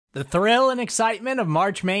The thrill and excitement of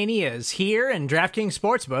March Mania is here, and DraftKings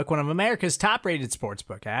Sportsbook, one of America's top-rated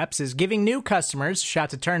sportsbook apps, is giving new customers a shot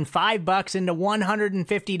to turn $5 into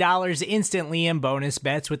 $150 instantly in bonus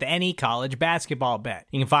bets with any college basketball bet.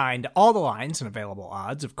 You can find all the lines and available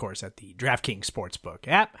odds, of course, at the DraftKings Sportsbook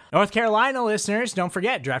app. North Carolina listeners, don't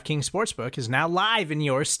forget, DraftKings Sportsbook is now live in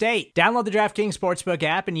your state. Download the DraftKings Sportsbook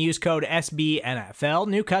app and use code SBNFL.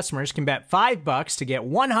 New customers can bet $5 to get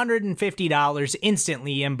 $150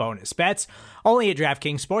 instantly in bonus bets, only at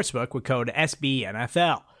DraftKings Sportsbook with code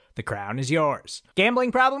SBNFL. The crown is yours.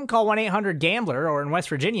 Gambling problem? Call 1-800-GAMBLER, or in West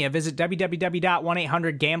Virginia, visit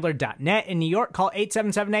www.1800gambler.net. In New York, call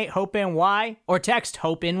 877-8-HOPE-NY or text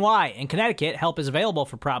HOPE-NY. In Connecticut, help is available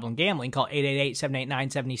for problem gambling. Call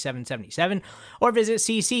 888-789-7777 or visit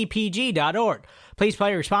ccpg.org. Please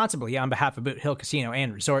play responsibly on behalf of Boot Hill Casino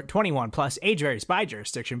and Resort. 21 plus, age varies by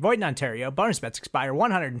jurisdiction. Void in Ontario. Bonus bets expire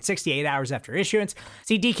 168 hours after issuance.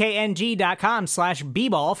 See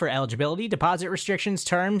dkng.com/bball for eligibility, deposit restrictions,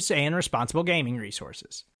 terms, and responsible gaming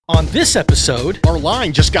resources. On this episode, our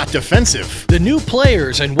line just got defensive. The new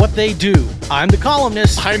players and what they do. I'm the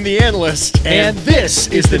columnist. I'm the analyst. And this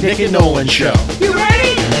is the Nick and Nolan Show. You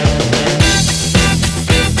ready?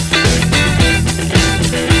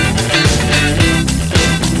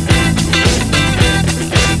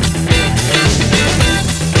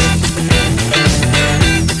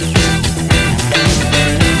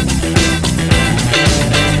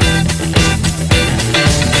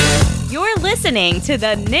 Listening to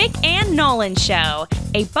the Nick and Nolan Show,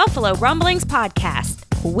 a Buffalo Rumblings podcast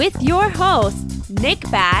with your hosts, Nick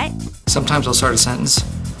Bat. Sometimes I'll start a sentence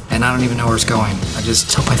and I don't even know where it's going. I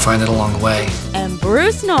just hope I find it along the way. And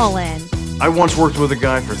Bruce Nolan. I once worked with a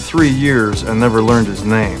guy for 3 years and never learned his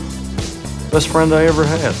name. Best friend I ever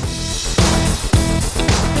had.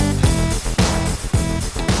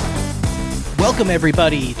 Welcome,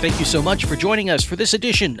 everybody. Thank you so much for joining us for this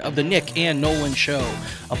edition of the Nick and Nolan Show,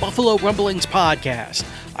 a Buffalo Rumblings podcast.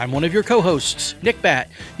 I'm one of your co-hosts, Nick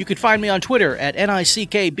Bat. You can find me on Twitter at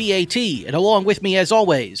NICKBAT, and along with me, as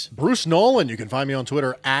always, Bruce Nolan. You can find me on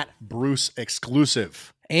Twitter at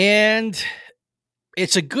BruceExclusive. And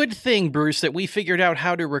it's a good thing, Bruce, that we figured out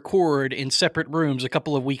how to record in separate rooms a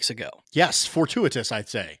couple of weeks ago. Yes, fortuitous, I'd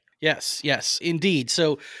say. Yes, indeed.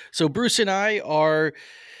 So Bruce and I are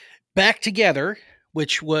back together,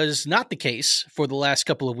 which was not the case for the last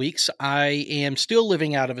couple of weeks. I am still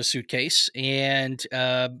living out of a suitcase and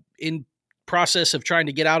in process of trying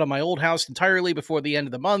to get out of my old house entirely before the end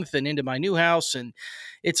of the month and into my new house. And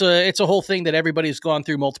it's a whole thing that everybody's gone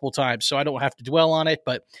through multiple times, so I don't have to dwell on it.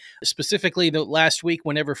 But specifically the last week,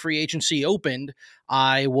 whenever free agency opened,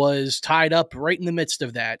 I was tied up right in the midst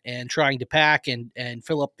of that and trying to pack and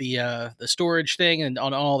fill up the storage thing and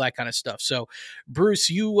on all that kind of stuff. So Bruce,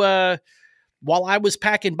 you while I was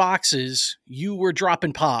packing boxes, you were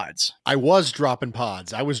dropping pods. I was dropping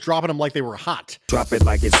pods. I was dropping them like they were hot. Drop it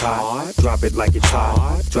like it's hot. Drop it like it's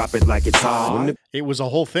hot. Drop it like it's hot. It was a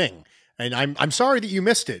whole thing. And I'm sorry that you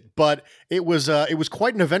missed it, but it was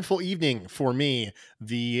quite an eventful evening for me.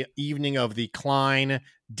 The evening of the Klein,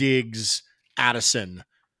 Diggs, Addison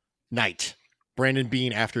night, Brandon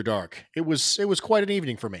Bean After Dark. It was quite an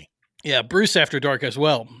evening for me. Yeah, Bruce After Dark as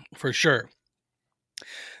well, for sure.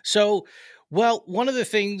 So, well, one of the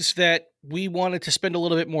things that we wanted to spend a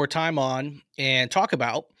little bit more time on and talk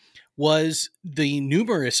about was the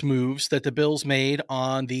numerous moves that the Bills made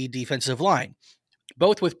on the defensive line,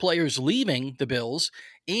 both with players leaving the Bills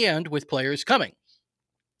and with players coming.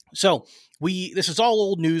 So this is all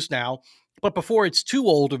old news now, but before it's too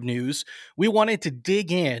old of news, we wanted to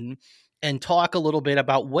dig in and talk a little bit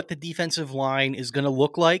about what the defensive line is going to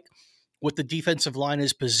look like, what the defensive line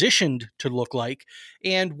is positioned to look like,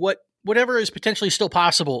 and whatever is potentially still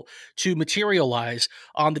possible to materialize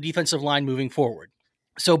on the defensive line moving forward.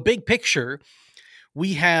 So big picture,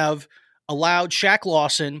 we have allowed Shaq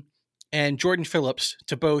Lawson and Jordan Phillips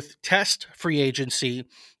to both test free agency,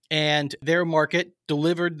 and their market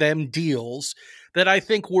delivered them deals that I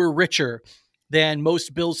think were richer than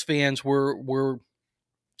most Bills fans were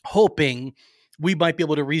hoping we might be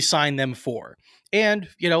able to re-sign them for. And,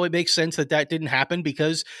 it makes sense that didn't happen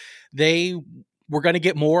because they were going to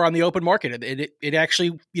get more on the open market. It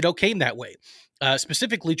actually, came that way.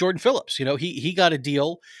 Specifically Jordan Phillips, he got a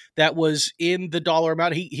deal that was in the dollar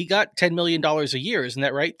amount. He got $10 million a year. Isn't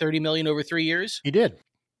that right? $30 million over 3 years. He did.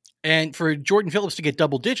 And for Jordan Phillips to get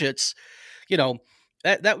double digits,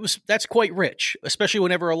 that's quite rich, especially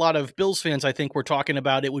whenever a lot of Bills fans, I think, were talking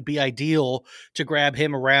about it would be ideal to grab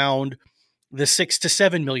him around the $6 to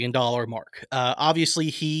 $7 million mark. Obviously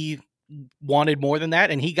he wanted more than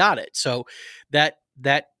that and he got it. So that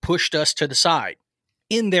pushed us to the side.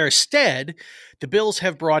 In their stead, the Bills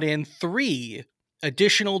have brought in 3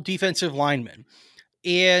 additional defensive linemen.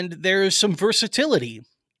 And there's some versatility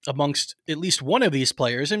amongst at least one of these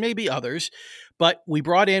players and maybe others. But we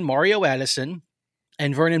brought in Mario Addison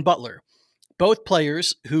and Vernon Butler, both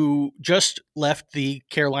players who just left the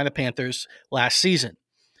Carolina Panthers last season.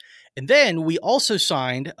 And then we also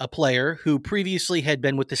signed a player who previously had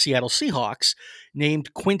been with the Seattle Seahawks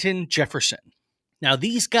named Quentin Jefferson. Now,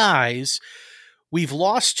 these guys, we've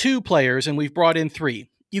lost 2 players and we've brought in 3.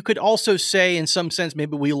 You could also say, in some sense,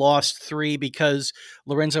 maybe we lost 3 because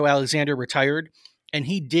Lorenzo Alexander retired, and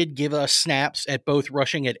he did give us snaps at both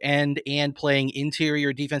rushing at end and playing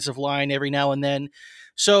interior defensive line every now and then.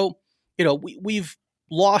 So, we've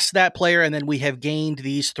lost that player, and then we have gained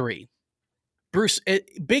these 3. Bruce,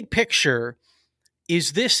 big picture,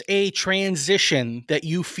 is this a transition that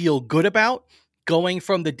you feel good about, going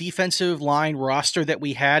from the defensive line roster that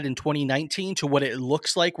we had in 2019 to what it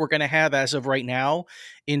looks like we're going to have as of right now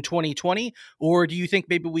in 2020? Or do you think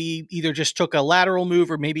maybe we either just took a lateral move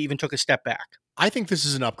or maybe even took a step back? I think this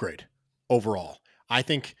is an upgrade overall. I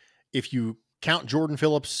think if you count Jordan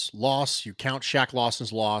Phillips' loss, you count Shaq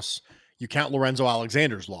Lawson's loss, you count Lorenzo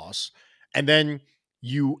Alexander's loss, and then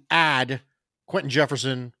you add Quentin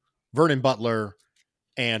Jefferson, Vernon Butler,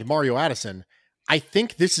 and Mario Addison, I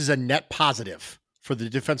think this is a net positive for the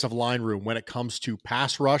defensive line room when it comes to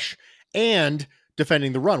pass rush and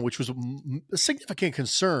defending the run, which was a significant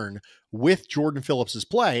concern with Jordan Phillips's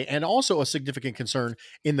play, and also a significant concern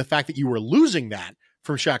in the fact that you were losing that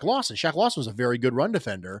from Shaq Lawson. Shaq Lawson was a very good run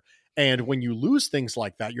defender, and when you lose things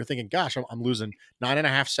like that, you're thinking, gosh, I'm losing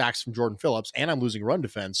 9.5 sacks from Jordan Phillips, and I'm losing run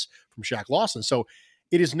defense from Shaq Lawson. So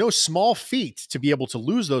it is no small feat to be able to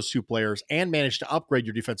lose those 2 players and manage to upgrade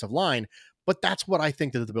your defensive line, but that's what I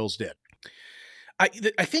think that the Bills did. I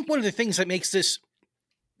think one of the things that makes this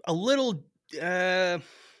a little I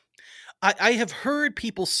have heard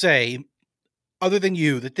people say, other than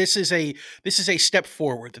you, that this is a step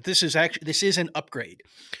forward, that this is an upgrade.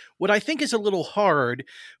 What I think is a little hard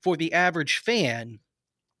for the average fan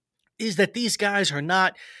is that these guys are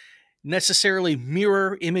not necessarily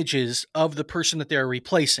mirror images of the person that they're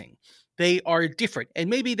replacing. They are different. And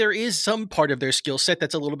maybe there is some part of their skill set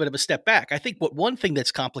that's a little bit of a step back. I think one thing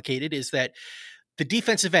that's complicated is that the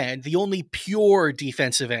defensive end, the only pure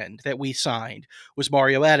defensive end that we signed was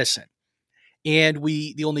Mario Addison. And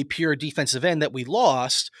the only pure defensive end that we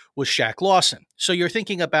lost was Shaq Lawson. So you're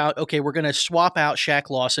thinking about, okay, we're going to swap out Shaq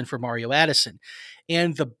Lawson for Mario Addison.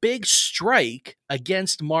 And the big strike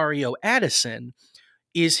against Mario Addison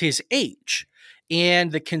is his age.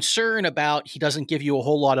 And the concern about he doesn't give you a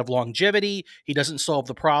whole lot of longevity, he doesn't solve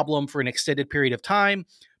the problem for an extended period of time,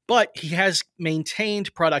 but he has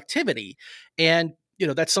maintained productivity. And,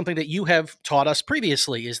 that's something that you have taught us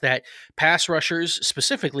previously, is that pass rushers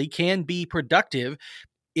specifically can be productive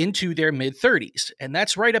into their mid-30s. And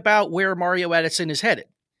that's right about where Mario Addison is headed.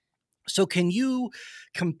 So can you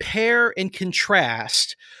compare and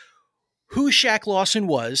contrast who Shaq Lawson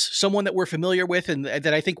was, someone that we're familiar with and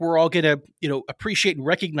that I think we're all going to, appreciate and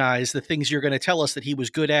recognize the things you're going to tell us that he was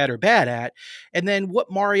good at or bad at, and then what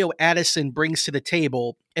Mario Addison brings to the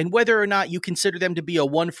table, and whether or not you consider them to be a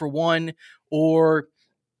 1-for-1, or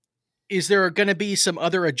is there going to be some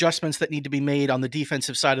other adjustments that need to be made on the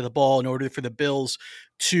defensive side of the ball in order for the Bills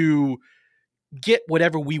to get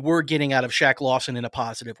whatever we were getting out of Shaq Lawson in a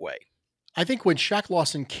positive way? I think when Shaq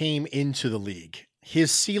Lawson came into the league,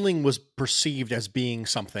 his ceiling was perceived as being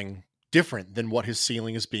something different than what his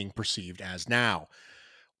ceiling is being perceived as now.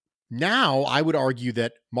 Now, I would argue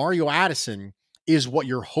that Mario Addison is what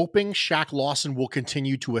you're hoping Shaq Lawson will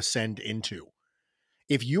continue to ascend into.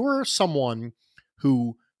 If you're someone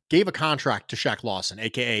who gave a contract to Shaq Lawson,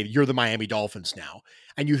 aka you're the Miami Dolphins now,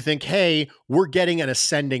 and you think, hey, we're getting an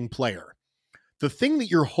ascending player, the thing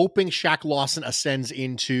that you're hoping Shaq Lawson ascends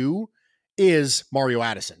into is Mario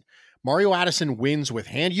Addison. Mario Addison wins with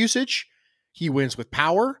hand usage. He wins with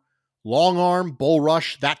power, long arm, bull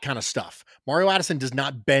rush, that kind of stuff. Mario Addison does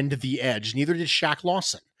not bend the edge. Neither did Shaq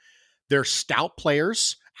Lawson. They're stout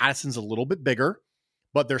players. Addison's a little bit bigger,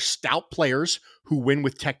 but they're stout players who win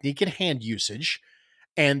with technique and hand usage,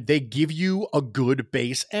 and they give you a good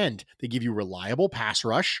base end. They give you reliable pass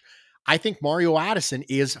rush. I think Mario Addison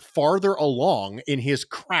is farther along in his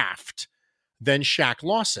craft than Shaq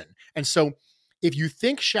Lawson. And so if you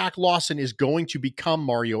think Shaq Lawson is going to become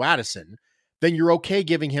Mario Addison, then you're okay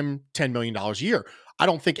giving him $10 million a year. I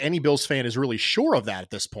don't think any Bills fan is really sure of that at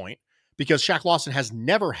this point, because Shaq Lawson has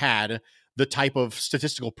never had the type of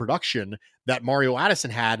statistical production that Mario Addison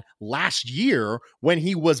had last year when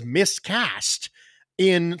he was miscast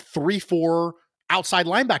in 3-4 outside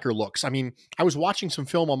linebacker looks. I mean, I was watching some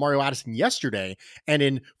film on Mario Addison yesterday, and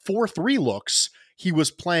in 4-3 looks, he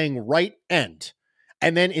was playing right end.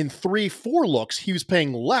 And then in 3-4 looks, he was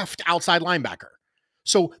playing left outside linebacker.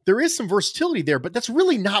 So there is some versatility there, but that's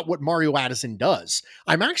really not what Mario Addison does.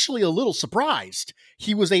 I'm actually a little surprised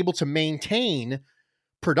he was able to maintain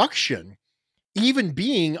production, even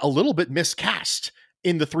being a little bit miscast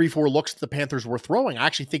in the 3-4 looks that the Panthers were throwing. I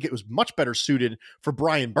actually think it was much better suited for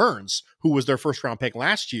Brian Burns, who was their first round pick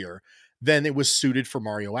last year, than it was suited for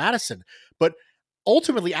Mario Addison. But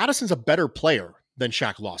ultimately, Addison's a better player than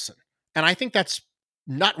Shaq Lawson. And I think that's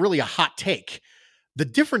not really a hot take. The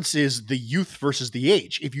difference is the youth versus the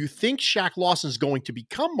age. If you think Shaq Lawson is going to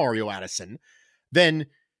become Mario Addison, then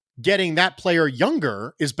getting that player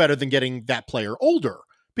younger is better than getting that player older,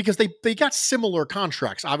 because they got similar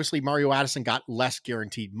contracts. Obviously, Mario Addison got less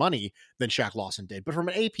guaranteed money than Shaq Lawson did, but from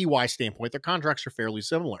an APY standpoint, their contracts are fairly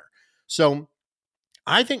similar. So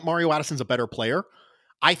I think Mario Addison's a better player.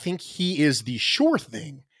 I think he is the sure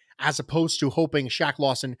thing, as opposed to hoping Shaq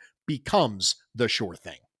Lawson becomes the sure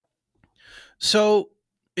thing. So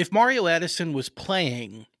if Mario Addison was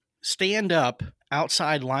playing stand-up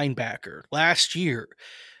outside linebacker last year,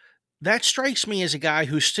 that strikes me as a guy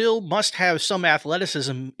who still must have some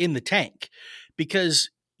athleticism in the tank,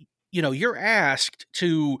 because, you know, you're asked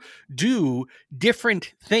to do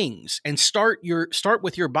different things and start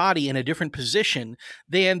with your body in a different position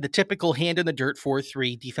than the typical hand in the dirt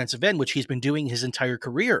 4-3 defensive end, which he's been doing his entire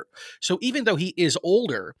career. So even though he is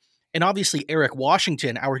older, and obviously Eric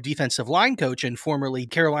Washington, our defensive line coach and formerly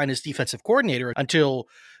Carolina's defensive coordinator until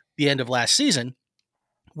the end of last season,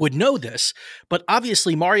 would know this, but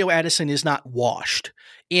obviously Mario Addison is not washed.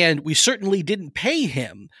 And we certainly didn't pay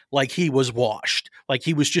him like he was washed, like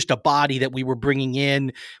he was just a body that we were bringing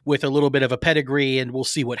in with a little bit of a pedigree and we'll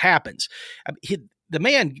see what happens. The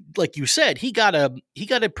man, like you said, he got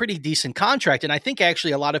a pretty decent contract. And I think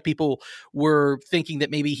actually a lot of people were thinking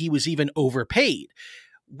that maybe he was even overpaid.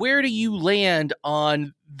 Where do you land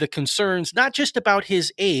on the concerns, not just about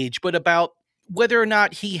his age, but about whether or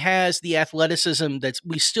not he has the athleticism that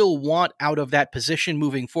we still want out of that position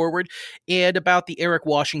moving forward, and about the Eric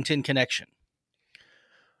Washington connection?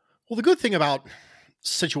 Well, the good thing about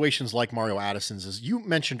situations like Mario Addison's is, you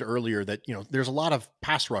mentioned earlier that, you know, there's a lot of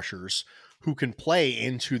pass rushers who can play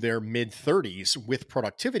into their mid-30s with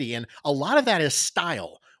productivity, and a lot of that is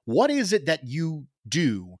style. What is it that you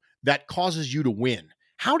do that causes you to win?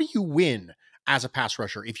 How do you win as a pass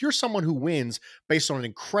rusher? If you're someone who wins based on an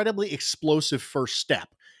incredibly explosive first step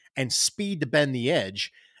and speed to bend the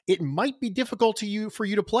edge, it might be difficult for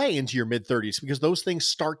you to play into your mid-30s, because those things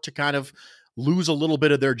start to kind of lose a little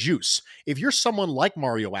bit of their juice. If you're someone like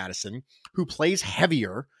Mario Addison, who plays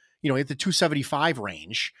heavier, you know, at the 275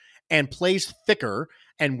 range, and plays thicker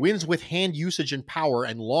and wins with hand usage and power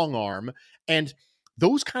and long arm, and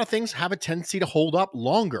those kind of things have a tendency to hold up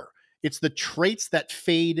longer. It's the traits that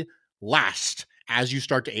fade last as you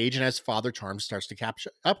start to age and as Father Time starts to catch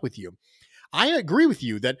up with you. I agree with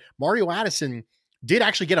you that Mario Addison did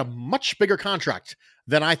actually get a much bigger contract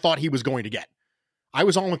than I thought he was going to get. I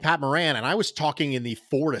was on with Pat Moran, and I was talking in the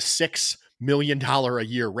 $4 to $6 million a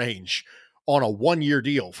year range on a 1-year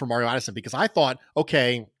deal for Mario Addison, because I thought,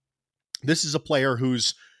 okay, this is a player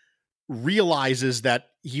who's realizes that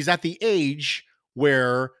he's at the age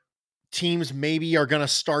where teams maybe are going to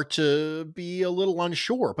start to be a little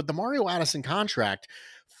unsure. But the Mario Addison contract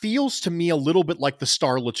feels to me a little bit like the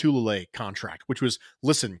Star Lotulelei contract, which was,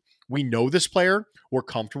 listen, we know this player, we're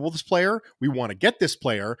comfortable with this player, we want to get this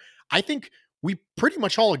player. I think we pretty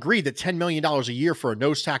much all agreed that $10 million a year for a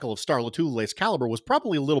nose tackle of Star Lotulelei's caliber was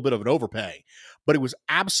probably a little bit of an overpay, but it was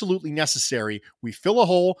absolutely necessary. We fill a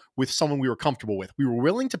hole with someone we were comfortable with. We were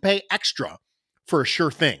willing to pay extra for a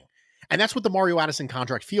sure thing. And that's what the Mario Addison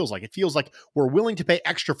contract feels like. It feels like we're willing to pay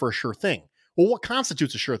extra for a sure thing. Well, what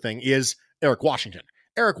constitutes a sure thing is Eric Washington.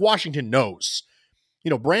 Eric Washington knows. You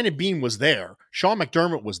know, Brandon Beane was there. Sean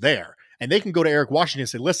McDermott was there. And they can go to Eric Washington and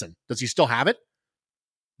say, listen, does he still have it?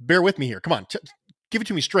 Bear with me here. Come on. Give it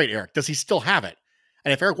to me straight, Eric. Does he still have it?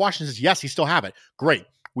 And if Eric Washington says, yes, he still have it, great.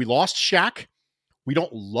 We lost Shaq. We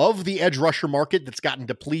don't love the edge rusher market that's gotten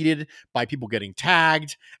depleted by people getting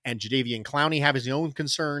tagged, and Jadeveon Clowney have his own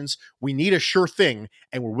concerns. We need a sure thing,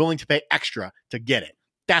 and we're willing to pay extra to get it.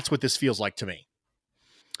 That's what this feels like to me.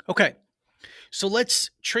 Okay, so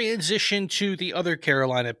let's transition to the other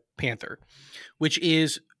Carolina Panther, which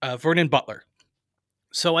is Vernon Butler.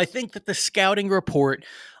 So I think that the scouting report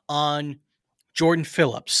on Jordan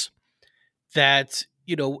Phillips that,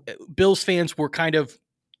 you know, Bills fans were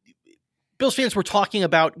talking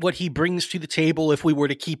about what he brings to the table if we were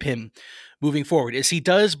to keep him moving forward is he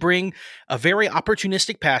does bring a very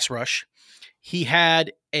opportunistic pass rush. He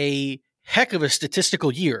had a heck of a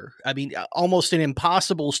statistical year. I mean, almost an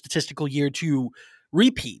impossible statistical year to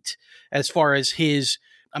repeat as far as his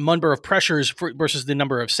number of pressures versus the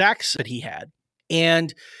number of sacks that he had.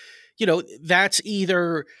 And, that's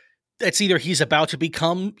either he's about to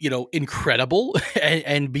become, incredible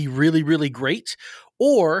and be really, really great,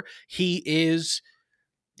 or he is,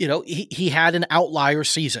 he had an outlier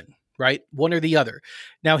season, right? One or the other.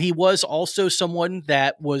 Now, he was also someone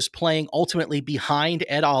that was playing ultimately behind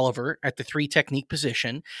Ed Oliver at the 3 technique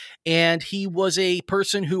position. And he was a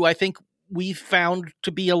person who I think we found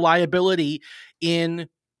to be a liability in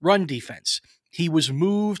run defense. He was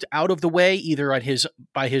moved out of the way either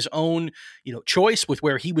by his own, choice with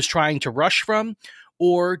where he was trying to rush from,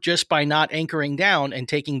 or just by not anchoring down and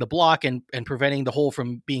taking the block and preventing the hole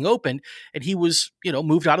from being opened. And he was,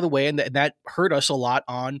 moved out of the way, and that hurt us a lot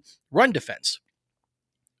on run defense.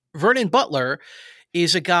 Vernon Butler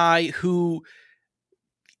is a guy who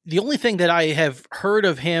the only thing that I have heard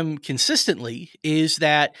of him consistently is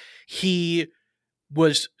that he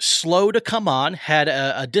was slow to come on, had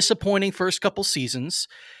a disappointing first couple seasons.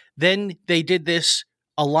 Then they did this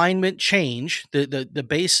alignment change, the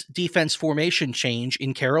base defense formation change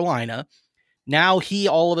in Carolina. Now he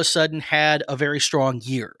all of a sudden had a very strong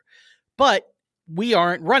year. But we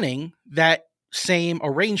aren't running that same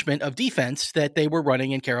arrangement of defense that they were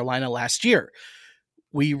running in Carolina last year.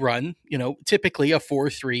 We run, typically a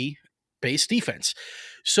 4-3 base defense.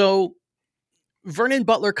 So Vernon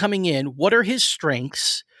Butler coming in, what are his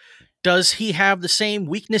strengths? Does he have the same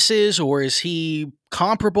weaknesses, or is he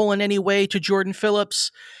comparable in any way to Jordan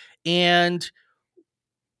Phillips? And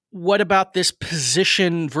what about this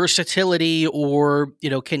position versatility, or,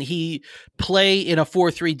 can he play in a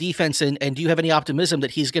 4-3 defense? And do you have any optimism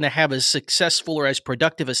that he's going to have as successful or as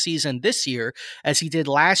productive a season this year as he did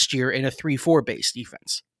last year in a 3-4 base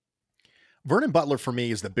defense? Vernon Butler, for me,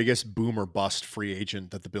 is the biggest boom or bust free agent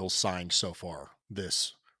that the Bills signed so far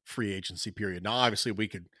this free agency period. Now, obviously, we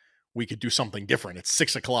could do something different. It's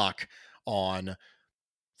 6:00 on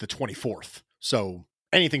the 24th. So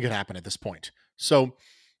anything could happen at this point. So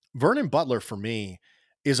Vernon Butler, for me,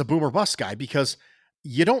 is a boom or bust guy because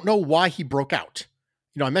you don't know why he broke out.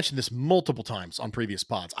 I mentioned this multiple times on previous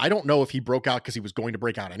pods. I don't know if he broke out because he was going to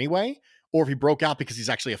break out anyway, or if he broke out because he's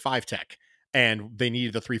actually a 5 tech and they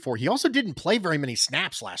needed a 3-4. He also didn't play very many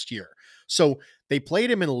snaps last year. So they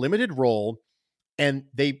played him in a limited role, and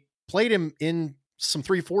they played him in some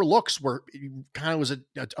 3-4 looks where he kind of was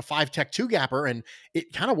a 5 tech 2 gapper, and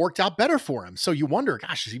it kind of worked out better for him. So you wonder,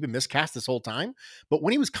 gosh, has he been miscast this whole time? But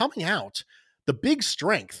when he was coming out, the big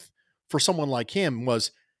strength for someone like him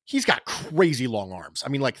was he's got crazy long arms. I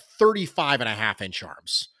mean, like 35.5-inch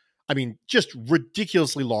arms. I mean, just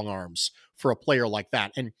ridiculously long arms for a player like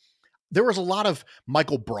that. And there was a lot of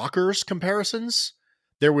Michael Brockers comparisons.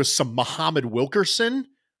 There was some Muhammad Wilkerson,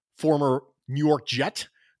 former New York Jet,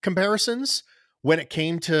 comparisons when it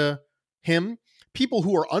came to him. People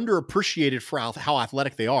who are underappreciated for how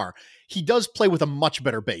athletic they are. He does play with a much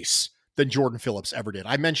better base than Jordan Phillips ever did.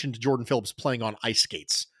 I mentioned Jordan Phillips playing on ice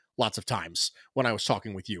skates lots of times when I was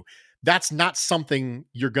talking with you. That's not something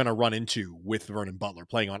you're going to run into with Vernon Butler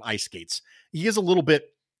playing on ice skates. He's a little bit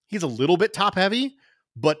top heavy,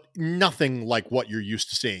 but nothing like what you're used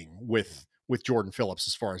to seeing with Jordan Phillips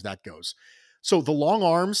as far as that goes. So the long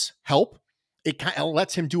arms help. It kind of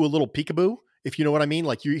lets him do a little peekaboo, if you know what I mean.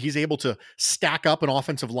 Like he's able to stack up an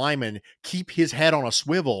offensive lineman, keep his head on a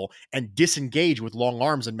swivel, and disengage with long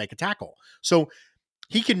arms and make a tackle. So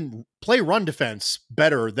he can play run defense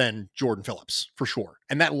better than Jordan Phillips, for sure.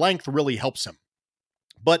 And that length really helps him.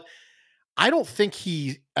 But I don't think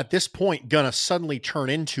he, at this point, going to suddenly turn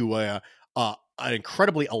into an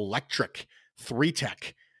incredibly electric 3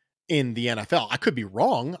 tech in the NFL. I could be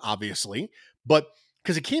wrong, obviously, but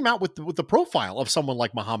because it came out with the profile of someone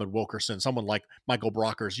like Muhammad Wilkerson, someone like Michael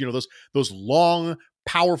Brockers, those long,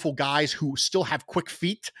 powerful guys who still have quick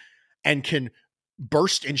feet and can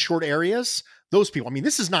burst in short areas. Those people. I mean,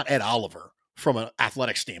 this is not Ed Oliver from an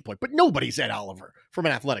athletic standpoint, but nobody's Ed Oliver from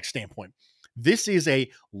an athletic standpoint. This is a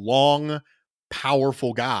long,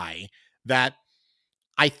 powerful guy that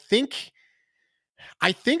I think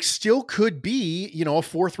still could be, a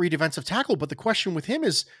 4-3 defensive tackle. But the question with him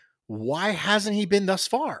is, why hasn't he been thus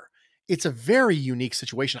far? It's a very unique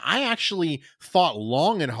situation. I actually thought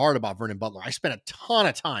long and hard about Vernon Butler. I spent a ton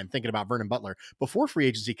of time thinking about Vernon Butler before free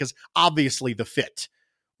agency because obviously the fit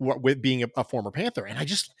with being a former Panther. And I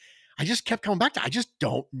just kept coming back to, I just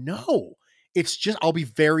don't know. It's just, I'll be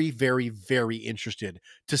very, very, very interested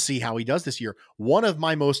to see how he does this year. One of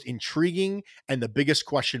my most intriguing and the biggest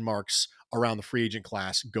question marks around the free agent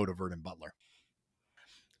class go to Vernon Butler.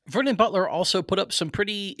 Vernon Butler also put up some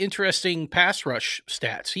pretty interesting pass rush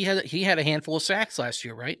stats. He had a handful of sacks last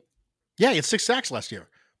year, right? Yeah, he had 6 sacks last year,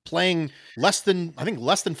 playing less than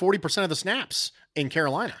 40% of the snaps in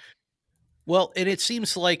Carolina. Well, and it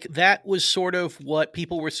seems like that was sort of what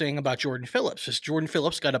people were saying about Jordan Phillips, is Jordan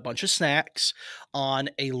Phillips got a bunch of sacks on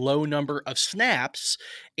a low number of snaps,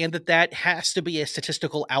 and that has to be a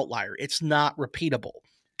statistical outlier. It's not repeatable.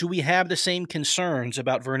 Do we have the same concerns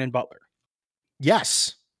about Vernon Butler?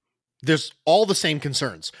 Yes. There's all the same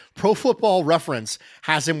concerns. Pro Football Reference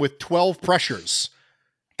has him with 12 pressures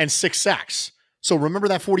and 6 sacks. So remember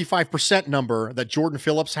that 45% number that Jordan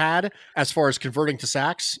Phillips had as far as converting to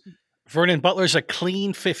sacks? Vernon Butler's a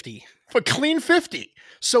clean 50. A clean 50.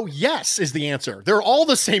 So yes is the answer. They're all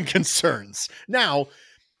the same concerns. Now,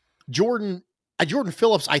 Jordan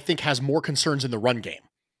Phillips, I think, has more concerns in the run game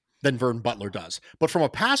than Vernon Butler does. But from a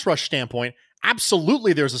pass rush standpoint,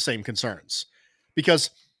 absolutely there's the same concerns. Because,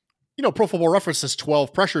 Pro Football Reference says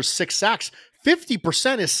 12 pressures, 6 sacks.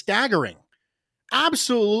 50% is staggering.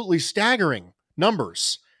 Absolutely staggering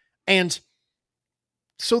numbers. And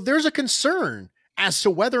so there's a concern as to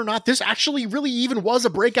whether or not this actually really even was a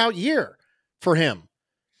breakout year for him.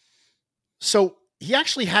 So he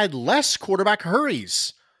actually had less quarterback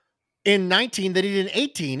hurries in 19 than he did in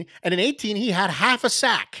 18. And in 18, he had half a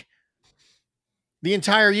sack the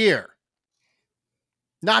entire year.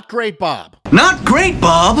 Not great, Bob. Not great,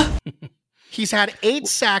 Bob. He's had 8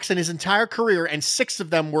 sacks in his entire career, and 6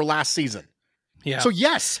 of them were last season. Yeah. So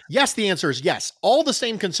yes, the answer is yes. All the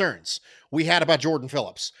same concerns we had about Jordan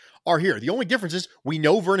Phillips are here. The only difference is we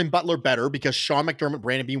know Vernon Butler better because Sean McDermott,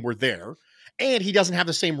 Brandon Beane were there, and he doesn't have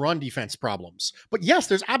the same run defense problems. But yes,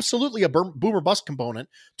 there's absolutely a boomer bust component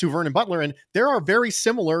to Vernon Butler, and there are very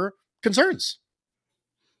similar concerns.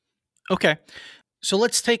 Okay. So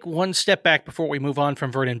let's take one step back before we move on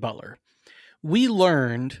from Vernon Butler. We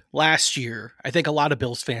learned last year, I think a lot of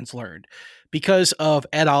Bills fans learned, because of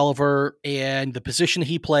Ed Oliver and the position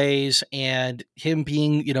he plays and him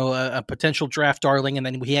being, a potential draft darling, and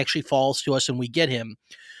then he actually falls to us and we get him.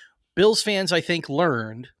 Bills fans, I think,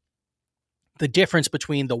 learned the difference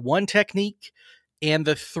between the 1 technique and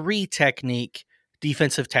the 3 technique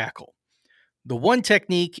defensive tackle. The 1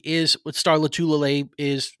 technique is what Star Lotulelei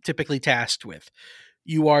is typically tasked with.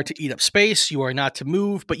 You are to eat up space, you are not to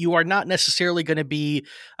move, but you are not necessarily going to be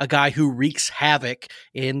a guy who wreaks havoc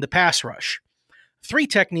in the pass rush. 3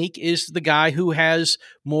 technique is the guy who has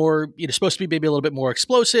more, supposed to be maybe a little bit more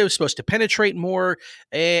explosive, supposed to penetrate more,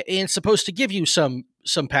 and supposed to give you some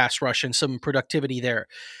pass rush and some productivity there.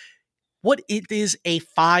 What is a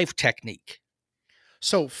 5 technique?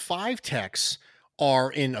 So 5 techs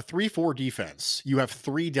are in a 3-4 defense. You have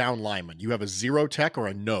 3 down linemen. You have a 0 tech or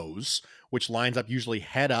a nose, which lines up usually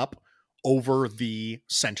head up over the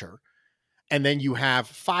center. And then you have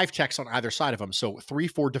 5 techs on either side of them. So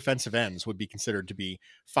 3-4 defensive ends would be considered to be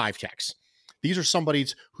 5 techs. These are somebody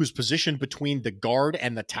who's positioned between the guard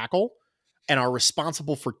and the tackle and are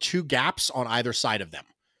responsible for 2 gaps on either side of them.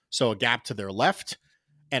 So a gap to their left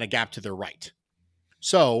and a gap to their right.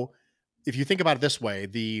 So if you think about it this way,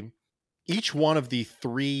 each one of the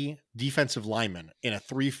 3 defensive linemen in a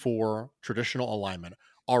 3-4 traditional alignment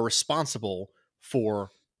are responsible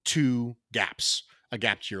for 2 gaps, a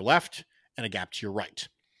gap to your left and a gap to your right.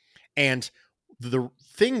 And the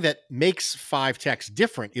thing that makes 5 techs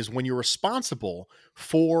different is when you're responsible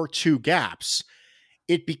for 2 gaps,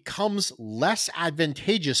 it becomes less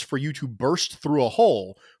advantageous for you to burst through a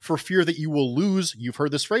hole for fear that you will lose, you've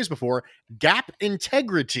heard this phrase before, gap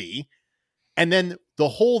integrity. And then the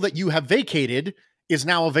hole that you have vacated is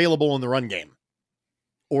now available in the run game,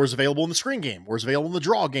 or is available in the screen game, or is available in the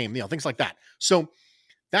draw game, things like that. So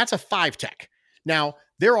that's a 5 tech. Now,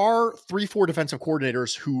 there are 3-4 defensive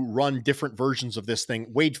coordinators who run different versions of this thing.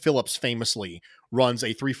 Wade Phillips famously runs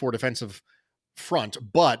a 3-4 defensive front,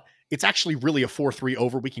 but it's actually really a 4-3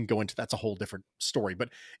 over. We can go into that's a whole different story, but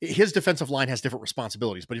his defensive line has different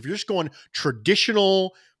responsibilities. But if you're just going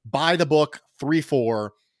traditional, by the book, 3-4,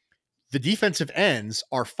 the defensive ends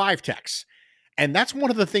are 5 techs. And that's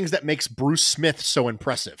one of the things that makes Bruce Smith so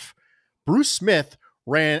impressive. Bruce Smith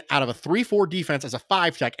ran out of a 3-4 defense as a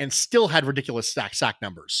 5 tech and still had ridiculous sack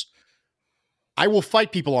numbers. I will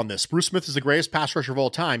fight people on this. Bruce Smith is the greatest pass rusher of all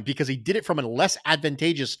time because he did it from a less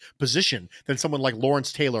advantageous position than someone like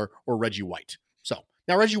Lawrence Taylor or Reggie White. So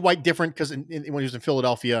now Reggie White different because when he was in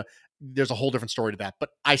Philadelphia, there's a whole different story to that. But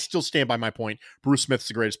I still stand by my point. Bruce Smith's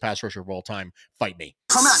the greatest pass rusher of all time. Fight me.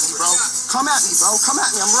 Come at me, bro. Come at me, bro. Come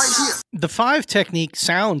at me. I'm right here. The 5 technique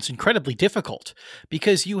sounds incredibly difficult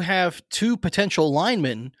because you have 2 potential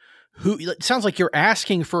linemen who it sounds like you're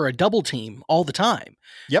asking for a double team all the time.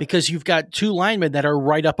 Yep. Because you've got two linemen that are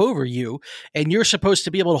right up over you, and you're supposed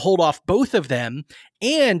to be able to hold off both of them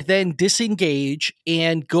and then disengage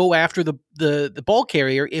and go after the ball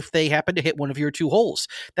carrier if they happen to hit one of your two holes.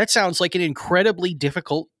 That sounds like an incredibly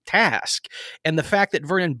difficult task. And the fact that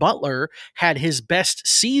Vernon Butler had his best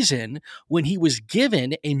season when he was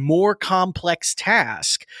given a more complex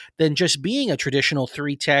task than just being a traditional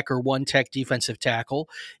 3-tech or 1-tech defensive tackle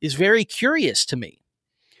is very curious to me.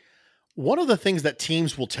 One of the things that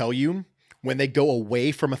teams will tell you when they go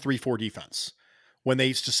away from a 3-4 defense, when they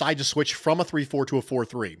decide to switch from a 3-4 to a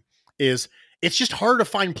 4-3, is it's just harder to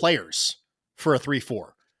find players for a 3-4.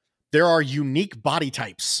 There are unique body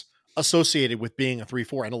types associated with being a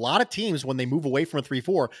 3-4. And a lot of teams, when they move away from a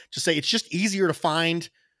 3-4, just say it's just easier to find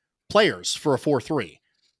players for a 4-3.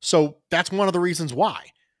 So that's one of the reasons why.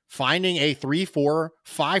 Finding a 3-4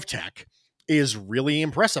 5-tech is really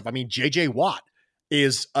impressive. I mean, J.J. Watt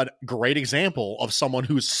is a great example of someone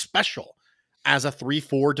who's special as a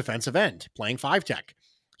 3-4 defensive end playing 5-tech.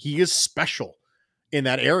 He is special in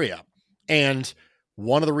that area. And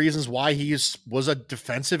one of the reasons why he was a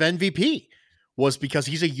defensive MVP was because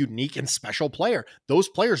he's a unique and special player. Those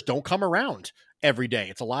players don't come around every day.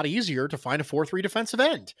 It's a lot easier to find a 4-3 defensive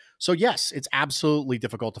end. So yes, it's absolutely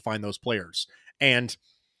difficult to find those players. And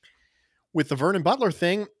with the Vernon Butler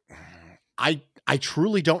thing, I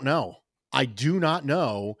truly don't know. I do not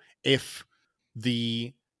know if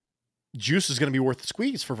the juice is going to be worth the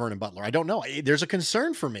squeeze for Vernon Butler. I don't know. There's a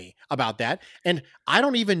concern for me about that. And I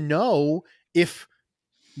don't even know if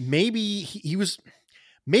maybe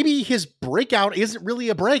maybe his breakout isn't really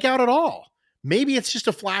a breakout at all. Maybe it's just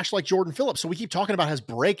a flash like Jordan Phillips. So we keep talking about his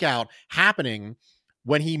breakout happening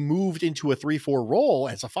when he moved into a 3-4 role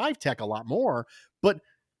as a 5-tech a lot more. But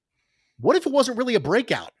what if it wasn't really a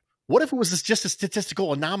breakout? What if it was just a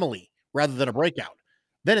statistical anomaly rather than a breakout?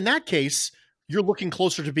 Then in that case, you're looking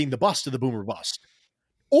closer to being the bust of the boomer bust.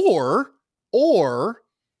 Or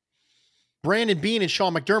Brandon Beane and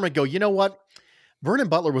Sean McDermott go, you know what? Vernon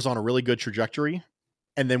Butler was on a really good trajectory,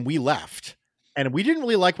 and then we left. And we didn't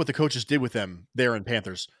really like what the coaches did with him there in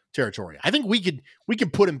Panthers territory. I think we can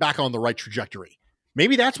put him back on the right trajectory.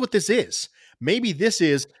 Maybe that's what this is. Maybe this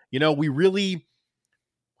is, we really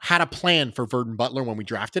had a plan for Vernon Butler when we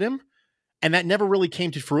drafted him, and that never really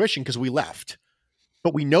came to fruition because we left.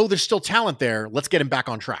 But we know there's still talent there. Let's get him back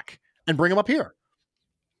on track and bring him up here.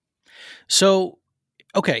 So,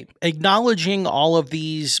 okay, acknowledging all of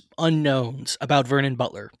these unknowns about Vernon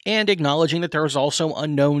Butler and acknowledging that there was also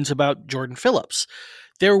unknowns about Jordan Phillips,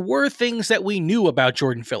 there were things that we knew about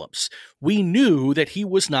Jordan Phillips. We knew that he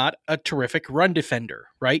was not a terrific run defender,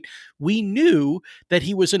 right? We knew that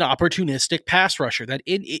he was an opportunistic pass rusher, that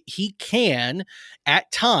he can,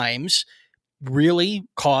 at times, really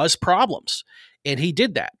cause problems. And he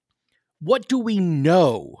did that. What do we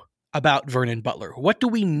know about Vernon Butler? What do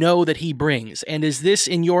we know that he brings? And is this,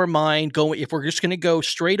 in your mind, if we're just going to go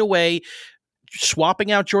straight away,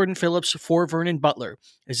 swapping out Jordan Phillips for Vernon Butler,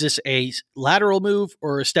 is this a lateral move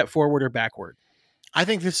or a step forward or backward? I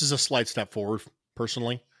think this is a slight step forward,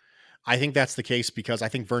 personally. I think that's the case because I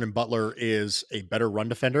think Vernon Butler is a better run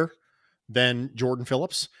defender than Jordan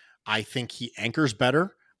Phillips. I think he anchors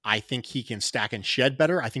better. I think he can stack and shed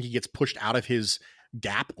better. I think he gets pushed out of his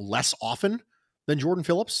gap less often than Jordan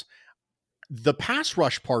Phillips. The pass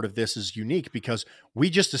rush part of this is unique because we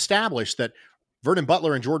just established that Vernon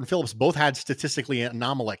Butler and Jordan Phillips both had statistically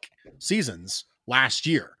anomalic seasons last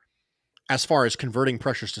year as far as converting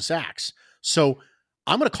pressures to sacks. So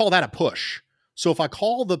I'm going to call that a push. So if I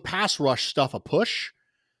call the pass rush stuff a push,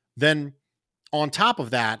 then on top of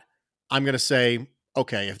that, I'm going to say,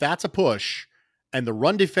 okay, if that's a push and the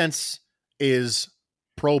run defense is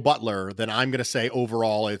pro Butler, then I'm going to say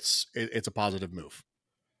overall it's a positive move.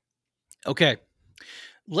 Okay.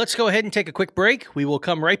 Let's go ahead and take a quick break. We will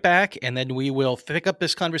come right back, and then we will pick up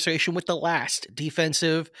this conversation with the last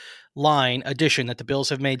defensive line addition that the Bills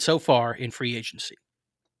have made so far in free agency.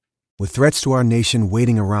 With threats to our nation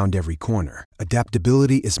waiting around every corner,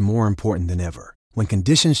 adaptability is more important than ever. When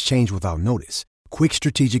conditions change without notice, quick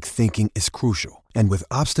strategic thinking is crucial. And with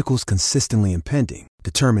obstacles consistently impending,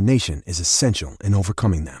 determination is essential in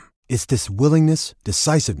overcoming them. It's this willingness,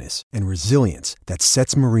 decisiveness, and resilience that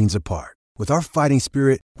sets Marines apart. With our fighting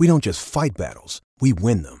spirit, we don't just fight battles, we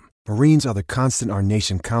win them. Marines are the constant our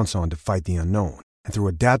nation counts on to fight the unknown. And through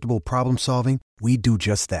adaptable problem solving, we do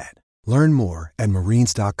just that. Learn more at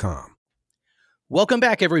marines.com. Welcome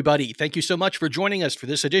back, everybody. Thank you so much for joining us for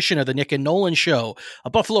this edition of the Nick and Nolan Show, a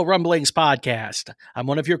Buffalo Rumblings podcast. I'm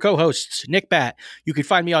one of your co-hosts, Nick Bat. You can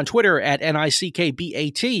find me on Twitter at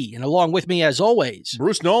NICKBAT, and along with me, as always,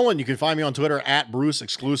 Bruce Nolan. You can find me on Twitter at Bruce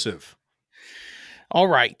Exclusive. All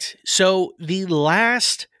right. So the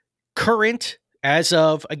last current, as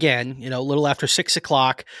of, again, a little after 6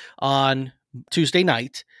 o'clock on Tuesday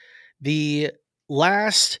night, the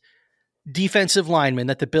last defensive lineman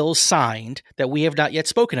that the Bills signed that we have not yet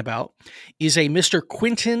spoken about is a Mr.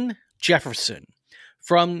 Quinton Jefferson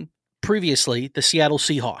from previously the Seattle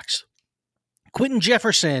Seahawks. Quinton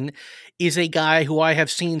Jefferson is a guy who I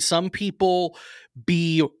have seen some people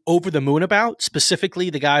be over the moon about.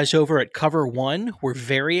 Specifically, the guys over at Cover One were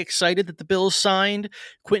very excited that the Bills signed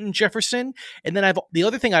Quinton Jefferson. And then the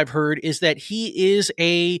other thing I've heard is that he's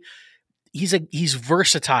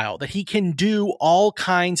versatile, that he can do all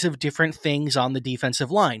kinds of different things on the defensive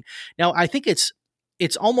line. Now, I think it's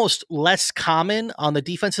almost less common on the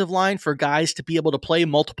defensive line for guys to be able to play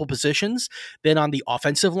multiple positions than on the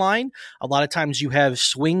offensive line. A lot of times you have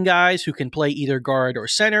swing guys who can play either guard or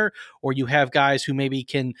center, or you have guys who maybe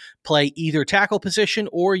can play either tackle position,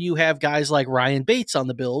 or you have guys like Ryan Bates on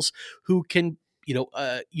the Bills who can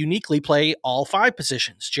uniquely play all 5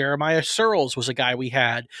 positions. Jeremiah Searles was a guy we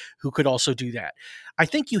had who could also do that. I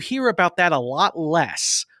think you hear about that a lot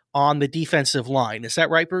less on the defensive line. Is that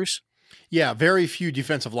right, Bruce? Yeah, very few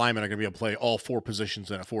defensive linemen are going to be able to play all 4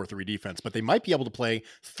 positions in a 4-3 defense, but they might be able to play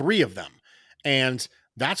 3 of them. And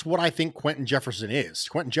that's what I think Quinton Jefferson is.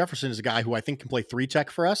 Quinton Jefferson is a guy who I think can play 3-tech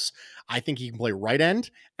for us. I think he can play right end,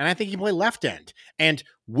 and I think he can play left end. And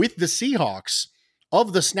with the Seahawks,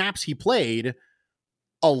 of the snaps he played,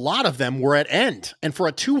 a lot of them were at end. And for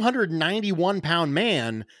a 291-pound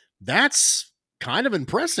man, that's kind of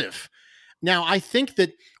impressive. Now, I think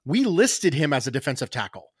that we listed him as a defensive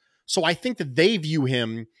tackle. So I think that they view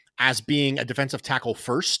him as being a defensive tackle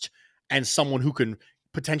first and someone who can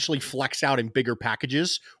potentially flex out in bigger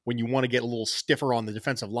packages when you want to get a little stiffer on the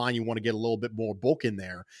defensive line. You want to get a little bit more bulk in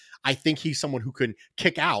there. I think he's someone who can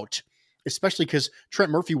kick out, especially because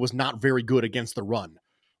Trent Murphy was not very good against the run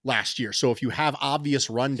last year. So if you have obvious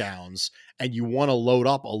rundowns and you want to load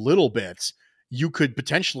up a little bit, you could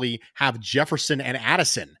potentially have Jefferson and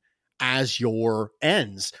Addison as your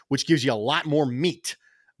ends, which gives you a lot more meat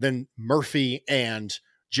than Murphy and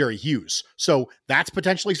Jerry Hughes. So that's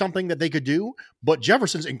potentially something that they could do, but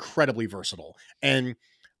Jefferson's incredibly versatile. And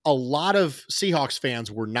a lot of Seahawks fans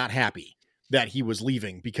were not happy that he was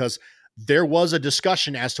leaving because there was a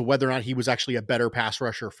discussion as to whether or not he was actually a better pass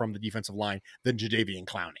rusher from the defensive line than Jadeveon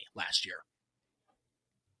Clowney last year.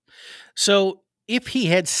 So if he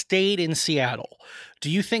had stayed in Seattle, do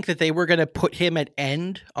you think that they were going to put him at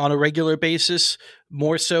end on a regular basis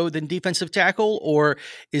more so than defensive tackle? Or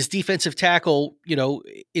is defensive tackle,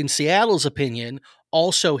 in Seattle's opinion,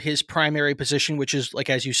 also his primary position, which is, like,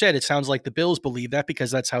 as you said, it sounds like the Bills believe that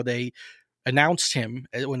because that's how they announced him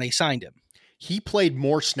when they signed him. He played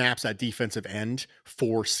more snaps at defensive end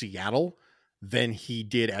for Seattle than he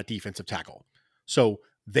did at defensive tackle. So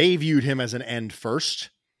they viewed him as an end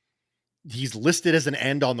first. He's listed as an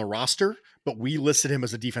end on the roster, but we listed him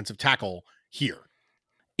as a defensive tackle here.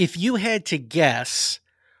 If you had to guess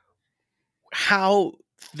how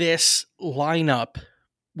this lineup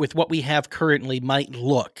with what we have currently might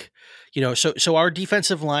look, so our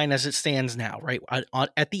defensive line as it stands now, right,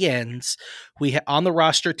 at the ends, on the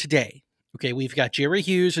roster today, okay, we've got Jerry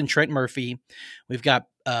Hughes and Trent Murphy. We've got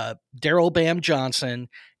Daryl Bam Johnson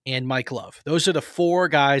and Mike Love. Those are the 4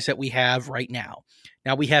 guys that we have right now.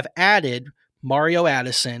 Now we have added Mario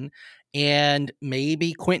Addison and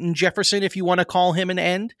maybe Quinton Jefferson if you want to call him an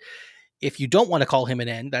end. If you don't want to call him an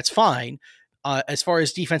end, that's fine. As far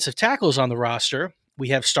as defensive tackles on the roster, we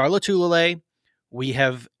have Star Lotulelei, we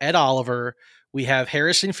have Ed Oliver, we have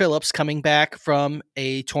Harrison Phillips coming back from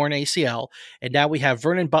a torn ACL, and now we have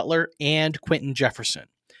Vernon Butler and Quinton Jefferson.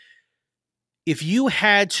 If you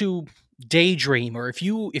had to daydream, or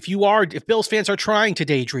if Bills fans are trying to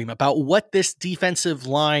daydream about what this defensive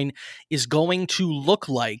line is going to look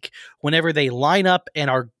like whenever they line up and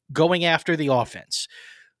are going after the offense,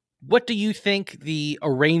 what do you think the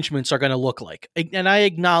arrangements are going to look like? And I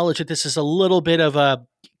acknowledge that this is a little bit of a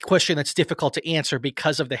question that's difficult to answer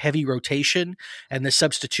because of the heavy rotation and the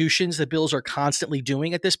substitutions the Bills are constantly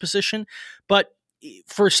doing at this position. But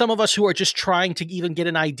for some of us who are just trying to even get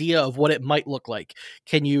an idea of what it might look like,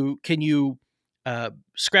 can you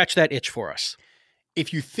scratch that itch for us?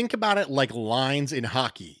 If you think about it like lines in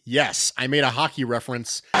hockey, yes, I made a hockey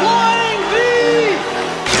reference. Flying V!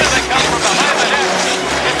 Here they come from behind the net.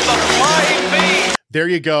 It's the Flying V! There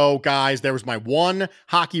you go, guys. There was my one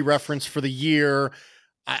hockey reference for the year.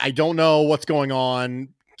 I don't know what's going on.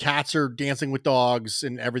 Cats are dancing with dogs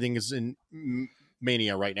and everything is in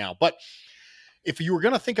mania right now. But if you were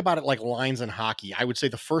going to think about it like lines in hockey, I would say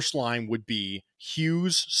the first line would be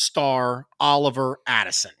Hughes, Starr, Oliver,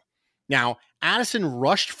 Addison. Now, Addison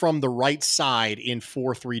rushed from the right side in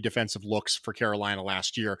 4-3 defensive looks for Carolina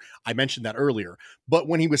last year. I mentioned that earlier. But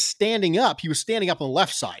when he was standing up on the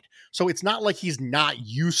left side. So it's not like he's not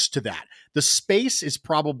used to that. The space is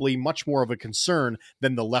probably much more of a concern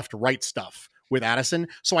than the left-right stuff with Addison.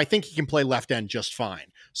 So I think he can play left end just fine.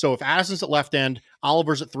 So if Addison's at left end,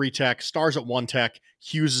 Oliver's at 3 tech, Starr's at 1 tech,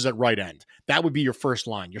 Hughes is at right end. That would be your first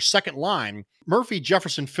line. Your second line, Murphy,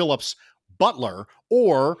 Jefferson, Phillips, Butler,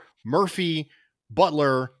 or Murphy,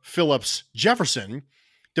 Butler, Phillips, Jefferson,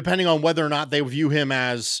 depending on whether or not they view him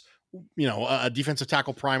as, a defensive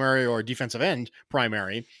tackle primary or a defensive end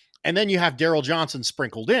primary. And then you have Daryl Johnson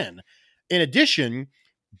sprinkled in. In addition,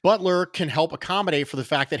 Butler can help accommodate for the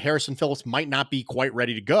fact that Harrison Phillips might not be quite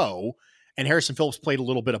ready to go. And Harrison Phillips played a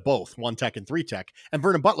little bit of both, 1 tech and 3 tech. And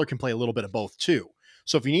Vernon Butler can play a little bit of both too.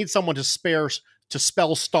 So if you need someone to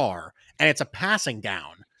spell Starr and it's a passing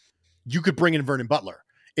down, you could bring in Vernon Butler.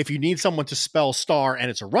 If you need someone to spell Starr and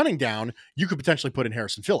it's a running down, you could potentially put in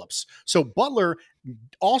Harrison Phillips. So Butler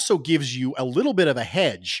also gives you a little bit of a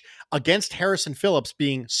hedge against Harrison Phillips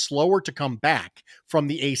being slower to come back from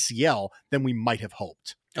the ACL than we might have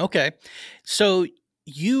hoped. Okay. So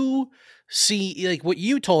you see, like what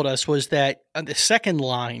you told us was that on the second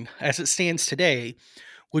line, as it stands today,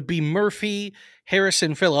 would be Murphy,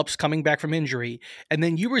 Harrison Phillips coming back from injury. And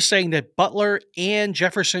then you were saying that Butler and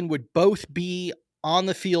Jefferson would both be on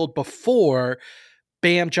the field before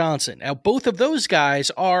Bam Johnson. Now, both of those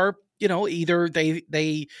guys are, either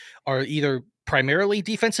they are either primarily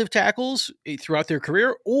defensive tackles throughout their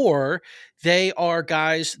career, or they are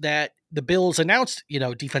guys that the Bills announced,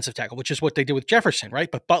 defensive tackle, which is what they did with Jefferson,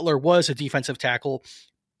 right? But Butler was a defensive tackle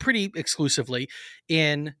pretty exclusively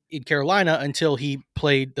in Carolina until he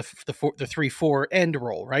played the 3-4 end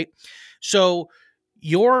role, right? So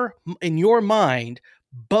in your mind,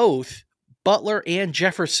 both Butler and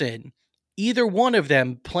Jefferson, either one of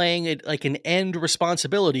them playing it like an end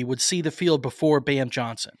responsibility would see the field before Bam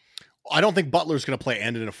Johnson. I don't think Butler's going to play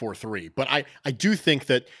end in a 4-3, but I do think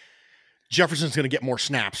that Jefferson's going to get more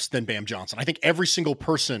snaps than Bam Johnson. I think every single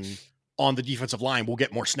person on the defensive line will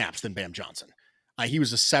get more snaps than Bam Johnson. He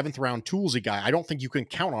was a 7th round toolsy guy. I don't think you can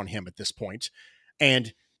count on him at this point.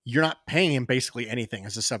 And you're not paying him basically anything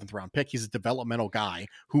as a 7th round pick. He's a developmental guy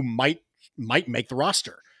who might make the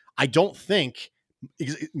roster. I don't think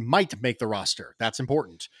it might make the roster. That's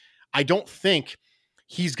important. I don't think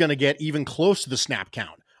he's going to get even close to the snap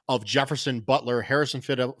count of Jefferson, Butler, Harrison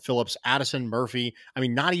Phillips, Addison, Murphy. I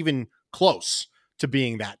mean, not even close to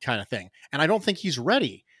being that kind of thing. And I don't think he's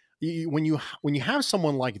ready. When you have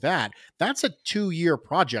someone like that, that's a 2-year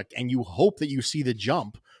project, and you hope that you see the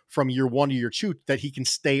jump from year 1 to year 2 that he can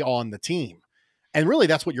stay on the team. And really,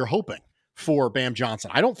 that's what you're hoping for Bam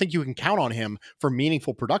Johnson. I don't think you can count on him for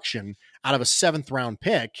meaningful production out of a 7th round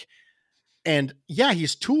pick. And yeah,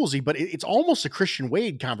 he's toolsy, but it's almost a Christian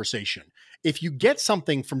Wade conversation. If you get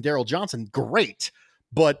something from Daryl Johnson, great.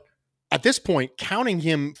 But at this point, counting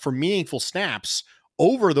him for meaningful snaps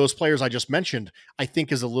over those players I just mentioned, I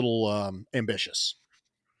think is a little ambitious.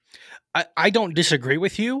 I don't disagree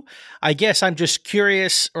with you. I guess I'm just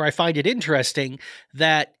curious, or I find it interesting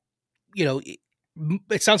that,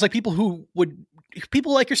 it sounds like people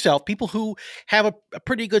like yourself, people who have a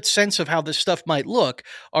pretty good sense of how this stuff might look,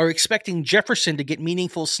 are expecting Jefferson to get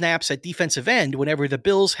meaningful snaps at defensive end whenever the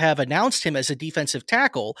Bills have announced him as a defensive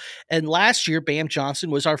tackle. And last year, Bam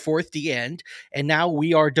Johnson was our 4th D end, and now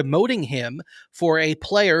we are demoting him for a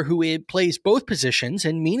player who plays both positions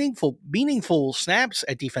and meaningful snaps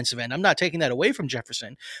at defensive end. I'm not taking that away from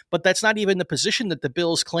Jefferson, but that's not even the position that the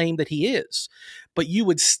Bills claim that he is. But you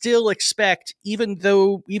would still expect, even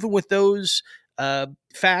with those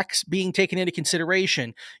facts being taken into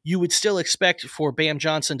consideration, you would still expect for Bam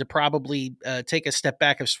Johnson to probably take a step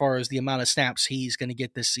back as far as the amount of snaps he's going to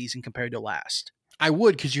get this season compared to last. I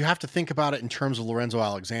would, because you have to think about it in terms of Lorenzo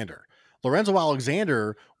Alexander. Lorenzo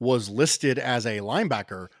Alexander was listed as a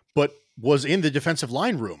linebacker, but was in the defensive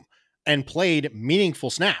line room and played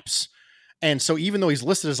meaningful snaps. And so even though he's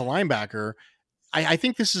listed as a linebacker, I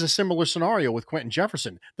think this is a similar scenario with Quentin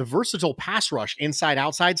Jefferson. The versatile pass rush,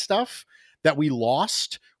 inside-outside stuff that we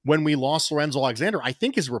lost when we lost Lorenzo Alexander, I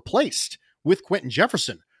think is replaced with Quentin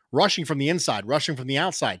Jefferson, rushing from the inside, rushing from the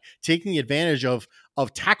outside, taking advantage of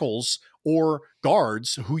tackles or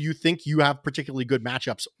guards who you think you have particularly good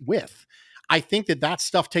matchups with. I think that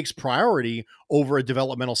stuff takes priority over a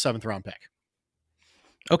developmental 7th round pick.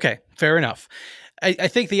 Okay, fair enough. I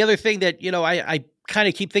think the other thing that, I kind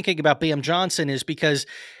of keep thinking about Bam Johnson is because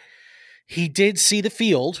he did see the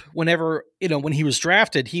field whenever, when he was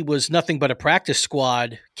drafted, he was nothing but a practice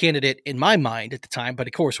squad candidate in my mind at the time. But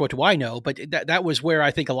of course, what do I know? But that was where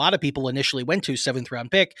I think a lot of people initially went to, 7th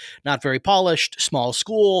round pick, not very polished, small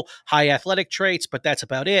school, high athletic traits, but that's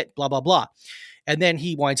about it, blah, blah, blah. And then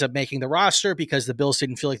he winds up making the roster because the Bills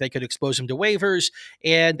didn't feel like they could expose him to waivers.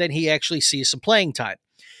 And then he actually sees some playing time.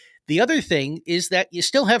 The other thing is that you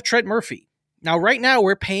still have Trent Murphy. Now, right now,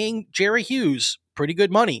 we're paying Jerry Hughes pretty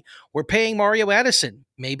good money. We're paying Mario Addison,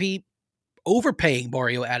 maybe overpaying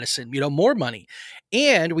Mario Addison, more money.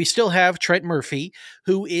 And we still have Trent Murphy,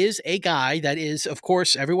 who is a guy that is, of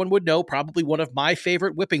course, everyone would know, probably one of my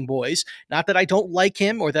favorite whipping boys. Not that I don't like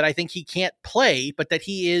him or that I think he can't play, but that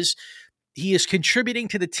he is contributing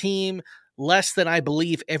to the team less than I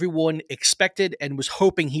believe everyone expected and was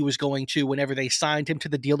hoping he was going to whenever they signed him to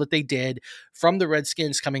the deal that they did from the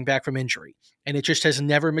Redskins coming back from injury. And it just has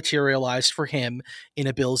never materialized for him in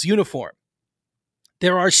a Bills uniform.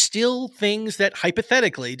 There are still things that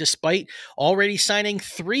hypothetically, despite already signing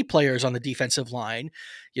 3 players on the defensive line,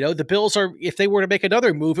 the Bills are, if they were to make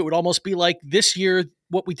another move, it would almost be like this year,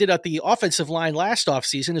 what we did at the offensive line last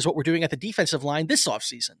offseason is what we're doing at the defensive line this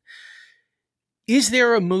offseason. Is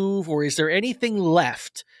there a move or is there anything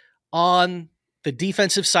left on the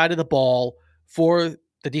defensive side of the ball for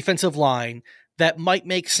the defensive line that might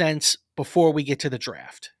make sense before we get to the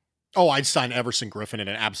draft? Oh, I'd sign Everson Griffin in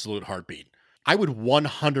an absolute heartbeat. I would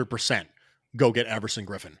 100% go get Everson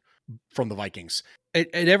Griffin from the Vikings. And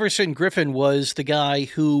Everson Griffin was the guy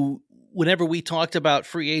who, whenever we talked about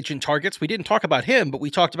free agent targets, we didn't talk about him, but we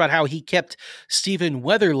talked about how he kept Stephen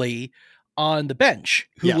Weatherly on the bench,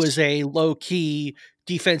 who was a low-key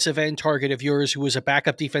defensive end target of yours, who was a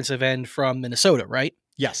backup defensive end from Minnesota, right?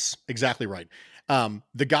 Yes, exactly right.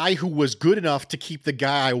 The guy who was good enough to keep the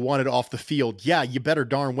guy I wanted off the field. Yeah, you better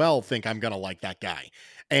darn well think I'm going to like that guy.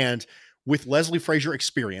 And with Leslie Frazier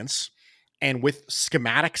experience and with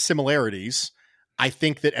schematic similarities, I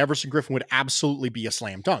think that Everson Griffin would absolutely be a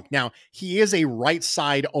slam dunk. Now, he is a right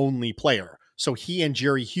side only player. So he and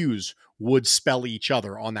Jerry Hughes would spell each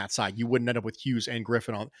other on that side. You wouldn't end up with Hughes and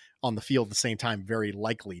Griffin on the field at the same time. Very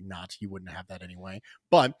likely not. You wouldn't have that anyway.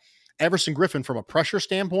 But Everson Griffin, from a pressure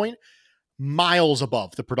standpoint, miles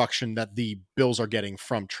above the production that the Bills are getting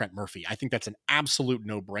from Trent Murphy. I think that's an absolute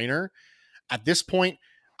no-brainer. At this point,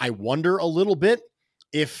 I wonder a little bit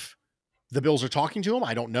if the Bills are talking to him.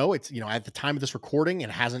 I don't know. It's, at the time of this recording,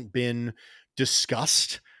 it hasn't been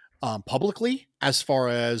discussed publicly as far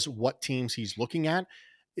as what teams he's looking at.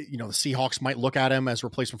 The Seahawks might look at him as a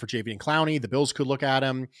replacement for Jadeveon Clowney. The Bills could look at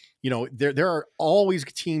him. There are always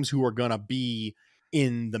teams who are going to be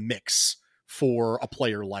in the mix for a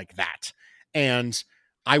player like that. And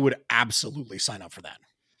I would absolutely sign up for that.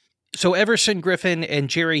 So Everson Griffin and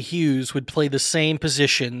Jerry Hughes would play the same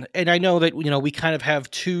position. And I know that, we kind of have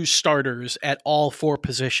 2 starters at all 4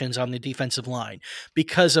 positions on the defensive line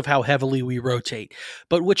because of how heavily we rotate.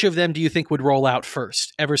 But which of them do you think would roll out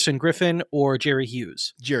first? Everson Griffin or Jerry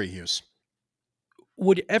Hughes? Jerry Hughes.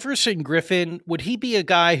 Would Everson Griffin, would he be a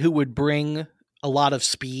guy who would bring a lot of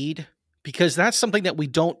speed? Because that's something that we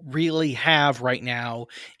don't really have right now,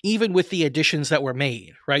 even with the additions that were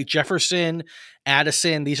made, right? Jefferson,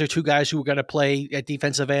 Addison, these are 2 guys who are going to play at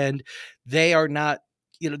defensive end. They are not,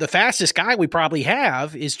 the fastest guy we probably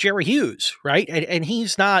have is Jerry Hughes, right? And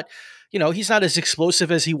he's not, he's not as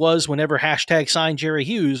explosive as he was whenever #sign Jerry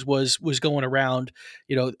Hughes was going around,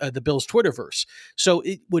 the Bills Twitterverse. So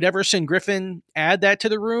would Everson Griffin add that to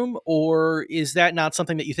the room, or is that not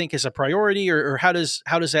something that you think is a priority, or how does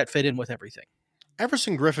that fit in with everything?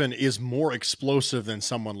 Everson Griffin is more explosive than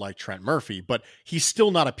someone like Trent Murphy, but he's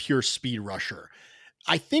still not a pure speed rusher.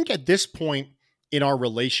 I think at this point in our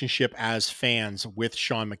relationship as fans with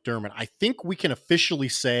Sean McDermott, I think we can officially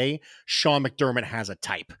say Sean McDermott has a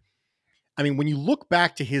type. I mean, when you look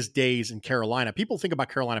back to his days in Carolina, people think about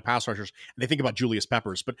Carolina pass rushers and they think about Julius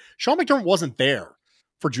Peppers, but Sean McDermott wasn't there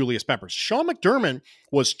for Julius Peppers. Sean McDermott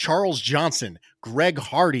was Charles Johnson, Greg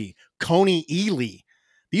Hardy, Coney Ely.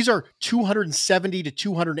 These are 270 to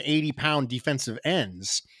 280 pound defensive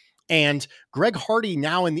ends. And Greg Hardy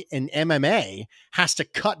now in MMA has to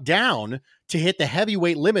cut down to hit the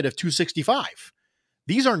heavyweight limit of 265.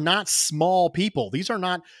 These are not small people. These are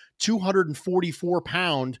not 244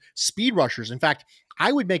 pound speed rushers. In fact,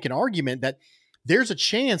 I would make an argument that there's a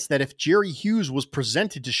chance that if Jerry Hughes was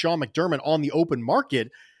presented to Sean McDermott on the open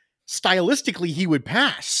market, stylistically, he would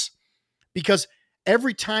pass, because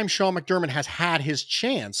every time Sean McDermott has had his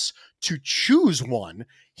chance to choose one,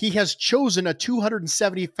 he has chosen a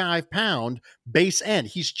 275-pound base end.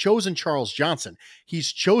 He's chosen Charles Johnson.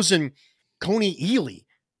 He's chosen Coney Ealy.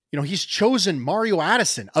 He's chosen Mario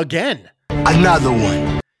Addison again. Another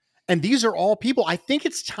one. And these are all people. I think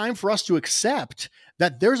it's time for us to accept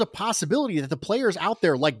that there's a possibility that the players out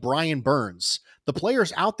there like Brian Burns, the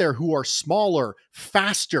players out there who are smaller,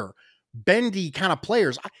 faster, bendy kind of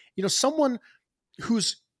players, someone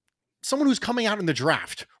who's coming out in the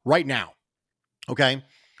draft right now, okay,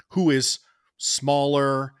 who is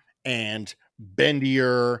smaller and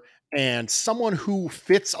bendier and someone who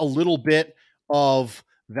fits a little bit of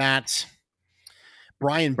that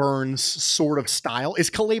Brian Burns sort of style is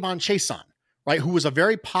K'Lavon Chaisson, right? Who was a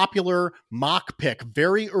very popular mock pick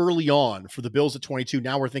very early on for the Bills at 22.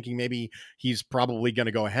 Now we're thinking maybe he's probably going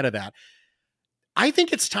to go ahead of that. I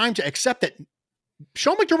think it's time to accept that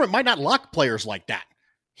Sean McDermott might not like players like that.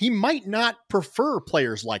 He might not prefer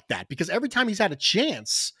players like that because every time he's had a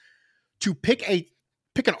chance to pick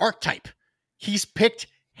an archetype, he's picked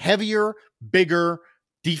heavier, bigger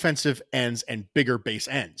defensive ends and bigger base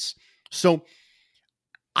ends. So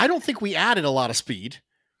I don't think we added a lot of speed,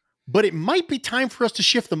 but it might be time for us to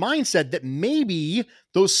shift the mindset that maybe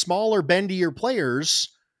those smaller, bendier players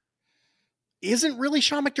isn't really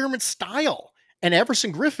Sean McDermott's style. And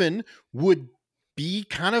Everson Griffen would be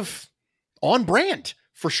kind of on brand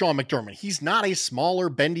for Sean McDermott. He's not a smaller,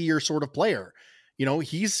 bendier sort of player.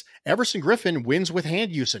 Everson Griffen wins with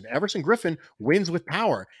hand use, and Everson Griffen wins with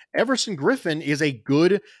power. Everson Griffen is a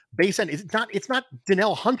good base end. It's not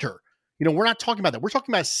Donnell Hunter. We're not talking about that. We're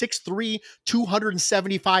talking about a 6'3",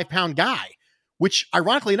 275-pound guy, which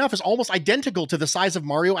ironically enough is almost identical to the size of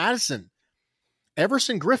Mario Addison.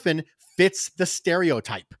 Everson Griffen fits the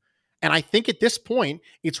stereotype. And I think at this point,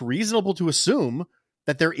 it's reasonable to assume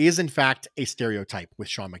that there is in fact a stereotype with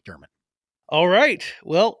Sean McDermott. All right.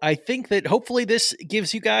 Well, I think that hopefully this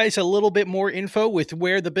gives you guys a little bit more info with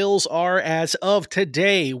where the Bills are as of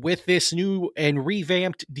today with this new and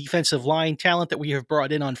revamped defensive line talent that we have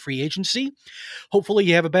brought in on free agency. Hopefully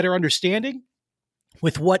you have a better understanding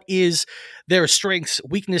with what is their strengths,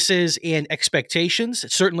 weaknesses, and expectations.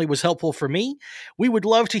 It certainly was helpful for me. We would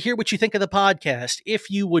love to hear what you think of the podcast. If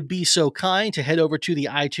you would be so kind to head over to the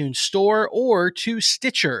iTunes store or to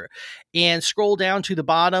Stitcher and scroll down to the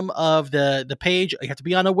bottom of the page. You have to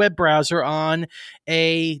be on a web browser on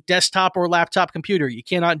a desktop or laptop computer. You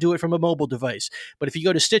cannot do it from a mobile device. But if you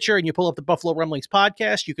go to Stitcher and you pull up the Buffalo Rumblings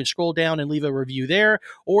podcast, you can scroll down and leave a review there,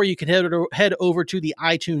 or you can head over to the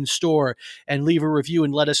iTunes store and leave a review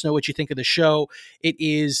and let us know what you think of the show. It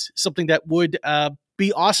is something that would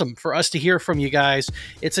be awesome for us to hear from you guys.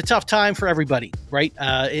 It's a tough time for everybody, right?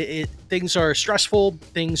 Things are stressful.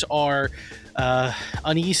 Things are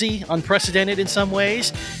uneasy, unprecedented in some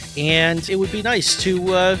ways. And it would be nice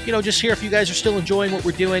to, just hear if you guys are still enjoying what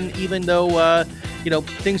we're doing, even though,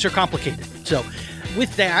 things are complicated. So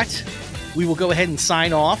with that, we will go ahead and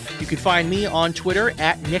sign off. You can find me on Twitter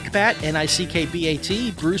at Nickbat,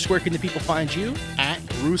 Nickbat. Bruce, where can the people find you? At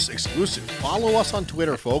Bruce Exclusive. Follow us on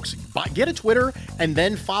Twitter, folks. Get a Twitter and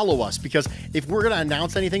then follow us, because if we're going to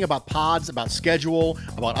announce anything about pods, about schedule,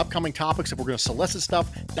 about upcoming topics, if we're going to solicit stuff,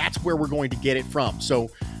 that's where we're going to get it from. So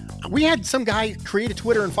we had some guy create a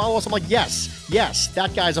Twitter and follow us. I'm like, yes,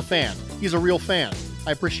 that guy's a fan. He's a real fan.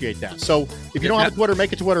 I appreciate that. So if you don't have a Twitter,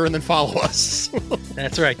 make a Twitter and then follow us.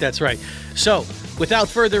 That's right. So without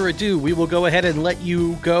further ado, we will go ahead and let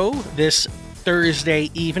you go this Thursday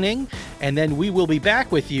evening, and then we will be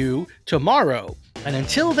back with you tomorrow. And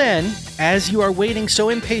until then, as you are waiting so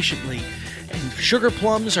impatiently and sugar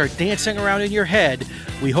plums are dancing around in your head,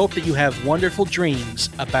 we hope that you have wonderful dreams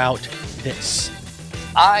about this.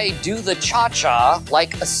 I do the cha-cha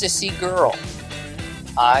like a sissy girl.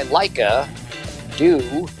 I like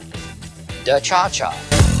do the cha-cha.